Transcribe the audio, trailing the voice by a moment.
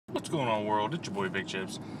What's going on, world? It's your boy Big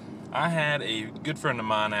Chips. I had a good friend of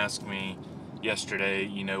mine ask me yesterday,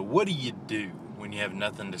 what do you do when you have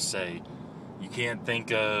nothing to say? You can't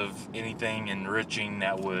think of anything enriching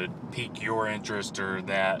that would pique your interest or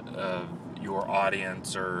that of your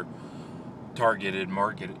audience or targeted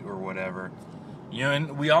market or whatever.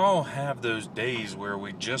 And we all have those days where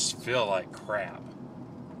we just feel like crap.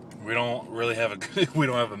 We don't really have we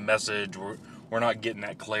don't have a message. We're not getting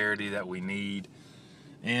that clarity that we need.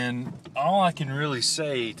 And all I can really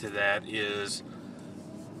say to that is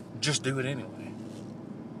just do it anyway.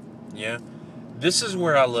 Yeah. This is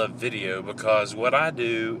where I love video, because what I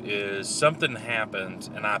do is something happens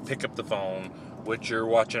and I pick up the phone, which you're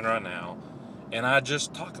watching right now, and I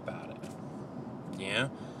just talk about it. Yeah.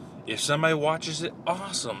 If somebody watches it,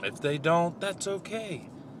 awesome. If they don't, that's okay.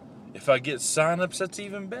 If I get signups, that's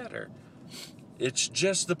even better. It's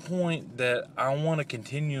just the point that I want to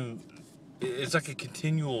continue. It's like a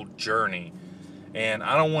continual journey, and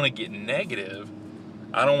I don't want to get negative.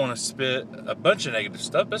 I don't want to spit a bunch of negative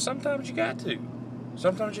stuff, but sometimes you got to.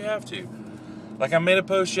 Sometimes you have to. Like I made a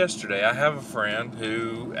post yesterday. I have a friend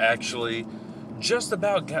who actually just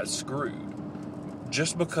about got screwed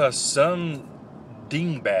just because some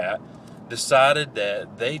dingbat decided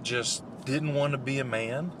that they just didn't want to be a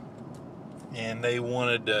man and they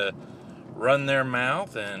wanted to run their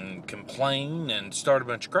mouth and complain and start a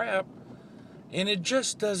bunch of crap. And it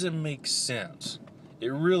just doesn't make sense. It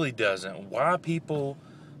really doesn't. Why people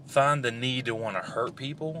find the need to want to hurt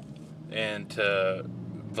people and to,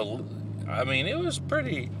 it was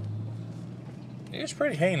pretty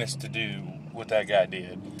heinous to do what that guy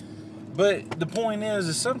did. But the point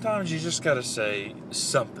is sometimes you just got to say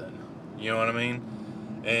something. You know what I mean?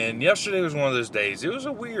 And yesterday was one of those days. It was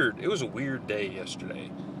a weird day yesterday.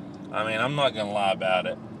 I'm not going to lie about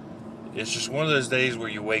it. It's just one of those days where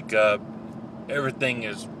you wake up,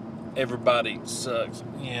 everybody sucks.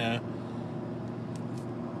 You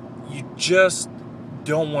just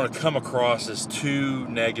don't want to come across as too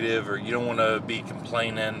negative, or you don't want to be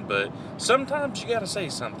complaining, but sometimes you got to say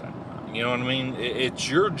something. You know what I mean? It's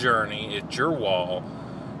your journey, it's your wall.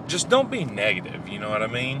 Just don't be negative, you know what I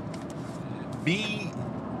mean?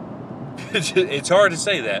 It's hard to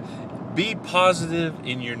say that. Be positive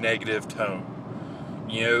in your negative tone.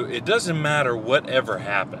 It doesn't matter whatever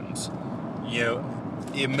happens.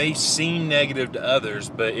 It may seem negative to others,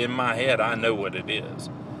 but in my head, I know what it is.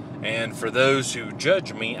 And for those who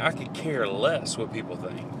judge me, I could care less what people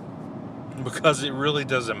think, because it really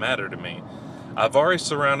doesn't matter to me. I've already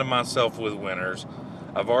surrounded myself with winners.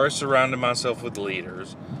 I've already surrounded myself with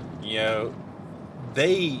leaders.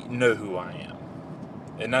 They know who I am.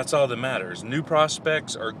 And that's all that matters. New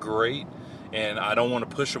prospects are great, and I don't want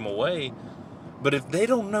to push them away. But if they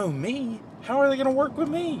don't know me, how are they going to work with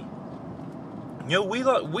me?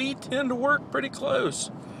 We tend to work pretty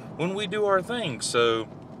close when we do our thing. So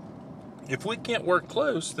if we can't work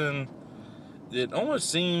close, then it almost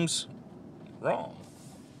seems wrong.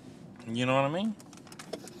 You know what I mean?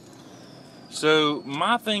 So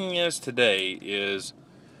my thing today is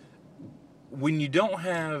when you don't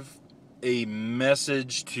have a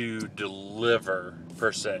message to deliver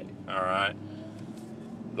per se, all right?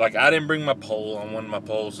 Like, I didn't bring my pole on one of my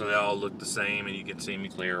poles so they all look the same and you can see me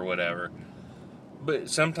clear or whatever.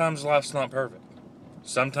 But sometimes life's not perfect.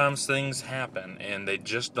 Sometimes things happen and they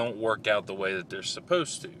just don't work out the way that they're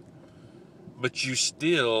supposed to. But you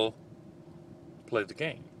still play the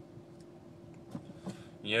game.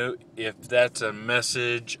 If that's a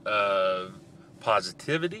message of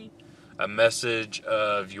positivity, a message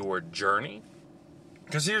of your journey.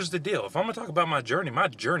 Because here's the deal. If I'm going to talk about my journey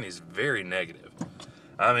is very negative.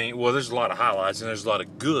 There's a lot of highlights and there's a lot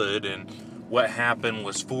of good, and what happened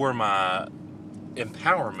was for my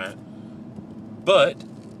empowerment, but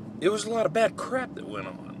it was a lot of bad crap that went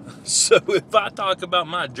on. So if I talk about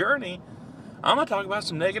my journey, I'm going to talk about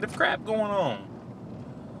some negative crap going on.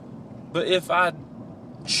 But if I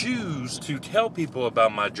choose to tell people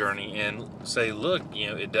about my journey and say, look,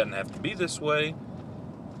 it doesn't have to be this way.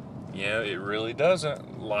 It really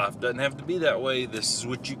doesn't. Life doesn't have to be that way. This is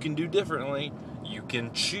what you can do differently. You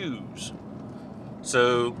can choose.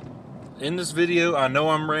 So in this video, I know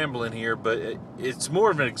I'm rambling here, but it's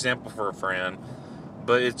more of an example for a friend.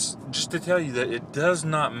 But it's just to tell you that it does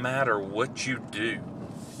not matter what you do.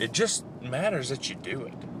 It just matters that you do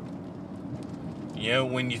it.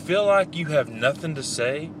 When you feel like you have nothing to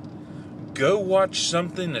say, go watch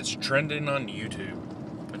something that's trending on YouTube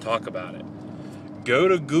and talk about it. Go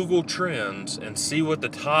to Google Trends and see what the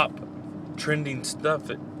top trending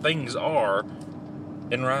things are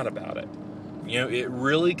and write about it. It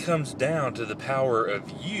really comes down to the power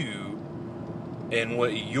of you and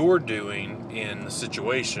what you're doing in the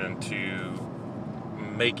situation to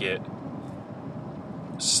make it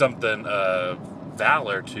something of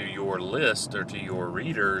valor to your list or to your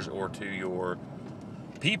readers or to your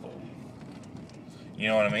people. You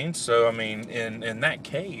know what I mean? So, I mean, in that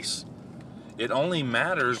case, it only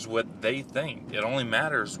matters what they think. It only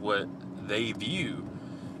matters what they view.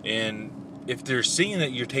 And if they're seeing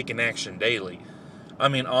that you're taking action daily, I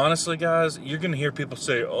mean, honestly, guys, you're going to hear people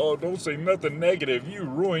say, oh, don't say nothing negative. You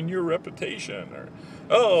ruin your reputation. Or,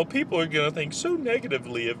 oh, people are going to think so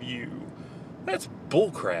negatively of you. That's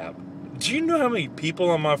bullcrap. Do you know how many people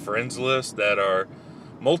on my friends list that are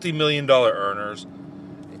multi-million-dollar earners?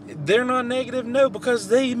 They're not negative, no, because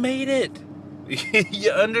they made it.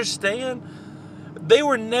 You understand? They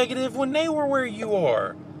were negative when they were where you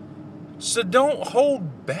are. So don't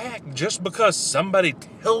hold back just because somebody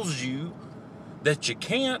tells you that you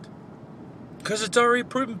can't, because it's already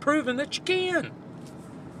proven that you can.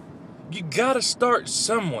 You got to start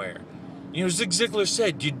somewhere. You know, Zig Ziglar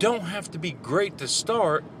said, you don't have to be great to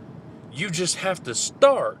start. You just have to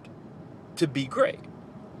start to be great.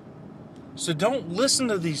 So don't listen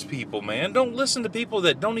to these people, man. Don't listen to people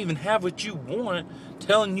that don't even have what you want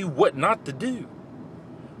telling you what not to do.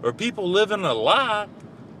 Or people living a lie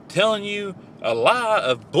telling you a lie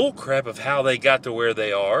of bullcrap of how they got to where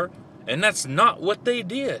they are. And that's not what they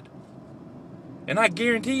did. And I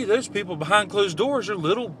guarantee you those people behind closed doors are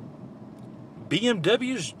little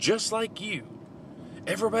BMWs just like you.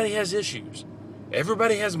 Everybody has issues.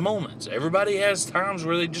 Everybody has moments. Everybody has times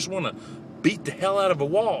where they just want to beat the hell out of a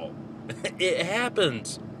wall. It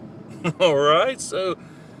happens. All right? So,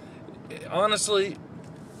 honestly,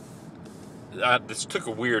 this took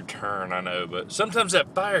a weird turn, I know, but sometimes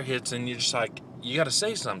that fire hits and you're just like, you got to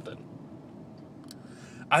say something.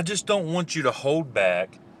 I just don't want you to hold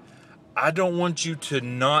back. I don't want you to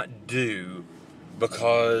not do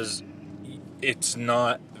because it's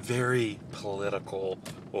not very political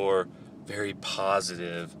or very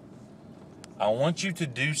positive. I want you to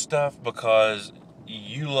do stuff because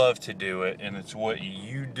you love to do it and it's what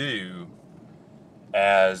you do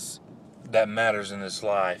as that matters in this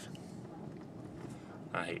life.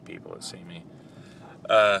 I hate people that see me.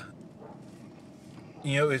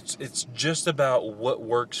 You know, it's just about what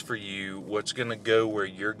works for you, what's going to go where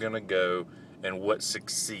you're going to go, and what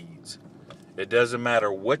succeeds. It doesn't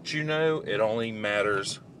matter what you know, it only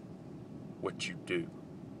matters what you do.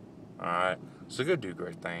 Alright? So go do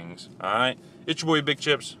great things. Alright? It's your boy Big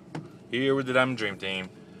Chips, here with the Diamond Dream Team.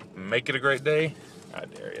 Make it a great day. I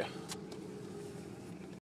dare ya.